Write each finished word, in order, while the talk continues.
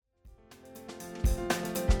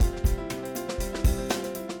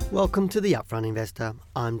Welcome to the Upfront Investor.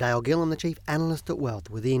 I'm Dale Gillham, the Chief Analyst at Wealth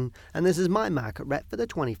Within, and this is my market wrap for the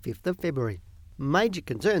 25th of February. Major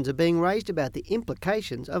concerns are being raised about the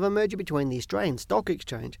implications of a merger between the Australian Stock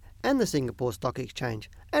Exchange and the Singapore Stock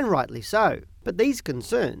Exchange, and rightly so. But these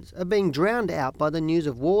concerns are being drowned out by the news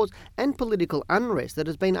of wars and political unrest that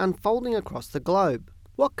has been unfolding across the globe.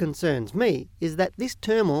 What concerns me is that this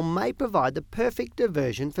turmoil may provide the perfect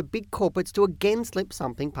diversion for big corporates to again slip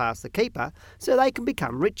something past the keeper so they can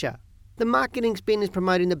become richer. The marketing spin is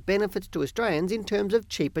promoting the benefits to Australians in terms of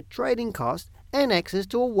cheaper trading costs and access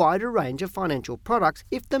to a wider range of financial products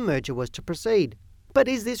if the merger was to proceed. But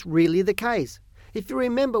is this really the case? If you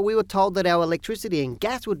remember, we were told that our electricity and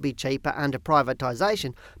gas would be cheaper under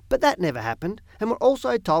privatisation, but that never happened, and we're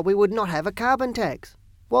also told we would not have a carbon tax.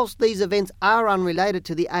 Whilst these events are unrelated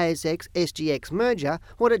to the ASX-SGX merger,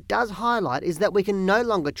 what it does highlight is that we can no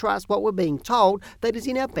longer trust what we're being told that is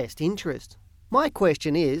in our best interest. My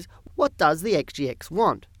question is, what does the XGX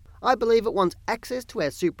want? I believe it wants access to our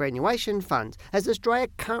superannuation funds, as Australia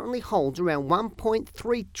currently holds around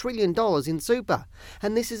 $1.3 trillion in super,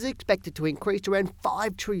 and this is expected to increase to around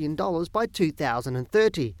 $5 trillion by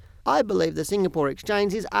 2030. I believe the Singapore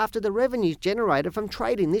Exchange is after the revenues generated from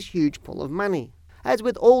trading this huge pool of money. As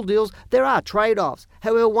with all deals, there are trade-offs.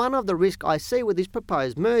 However, one of the risks I see with this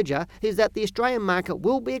proposed merger is that the Australian market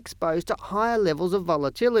will be exposed to higher levels of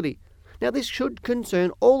volatility. Now, this should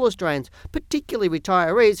concern all Australians, particularly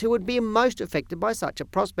retirees who would be most affected by such a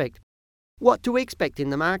prospect. What do we expect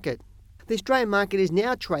in the market? The Australian market is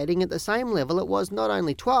now trading at the same level it was not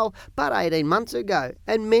only 12 but 18 months ago,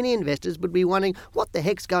 and many investors would be wondering what the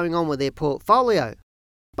heck's going on with their portfolio.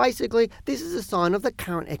 Basically, this is a sign of the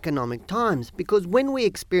current economic times, because when we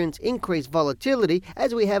experience increased volatility,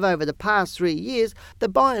 as we have over the past 3 years, the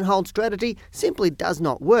buy and hold strategy simply does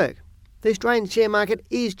not work. The Australian share market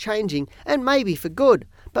is changing, and maybe for good,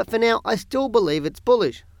 but for now I still believe it's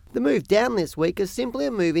bullish. The move down this week is simply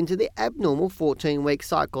a move into the abnormal 14-week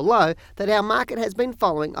cycle low that our market has been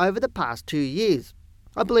following over the past 2 years.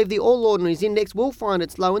 I believe the All Ordinaries Index will find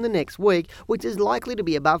its low in the next week, which is likely to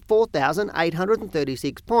be above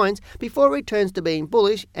 4,836 points before it returns to being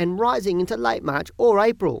bullish and rising into late March or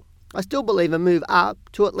April. I still believe a move up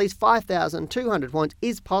to at least 5,200 points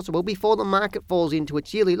is possible before the market falls into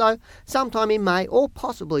its yearly low sometime in May or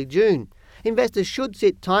possibly June. Investors should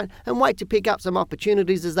sit tight and wait to pick up some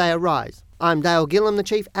opportunities as they arise. I'm Dale Gillham, the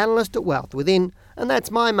Chief Analyst at Wealth Within, and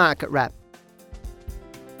that's my market wrap.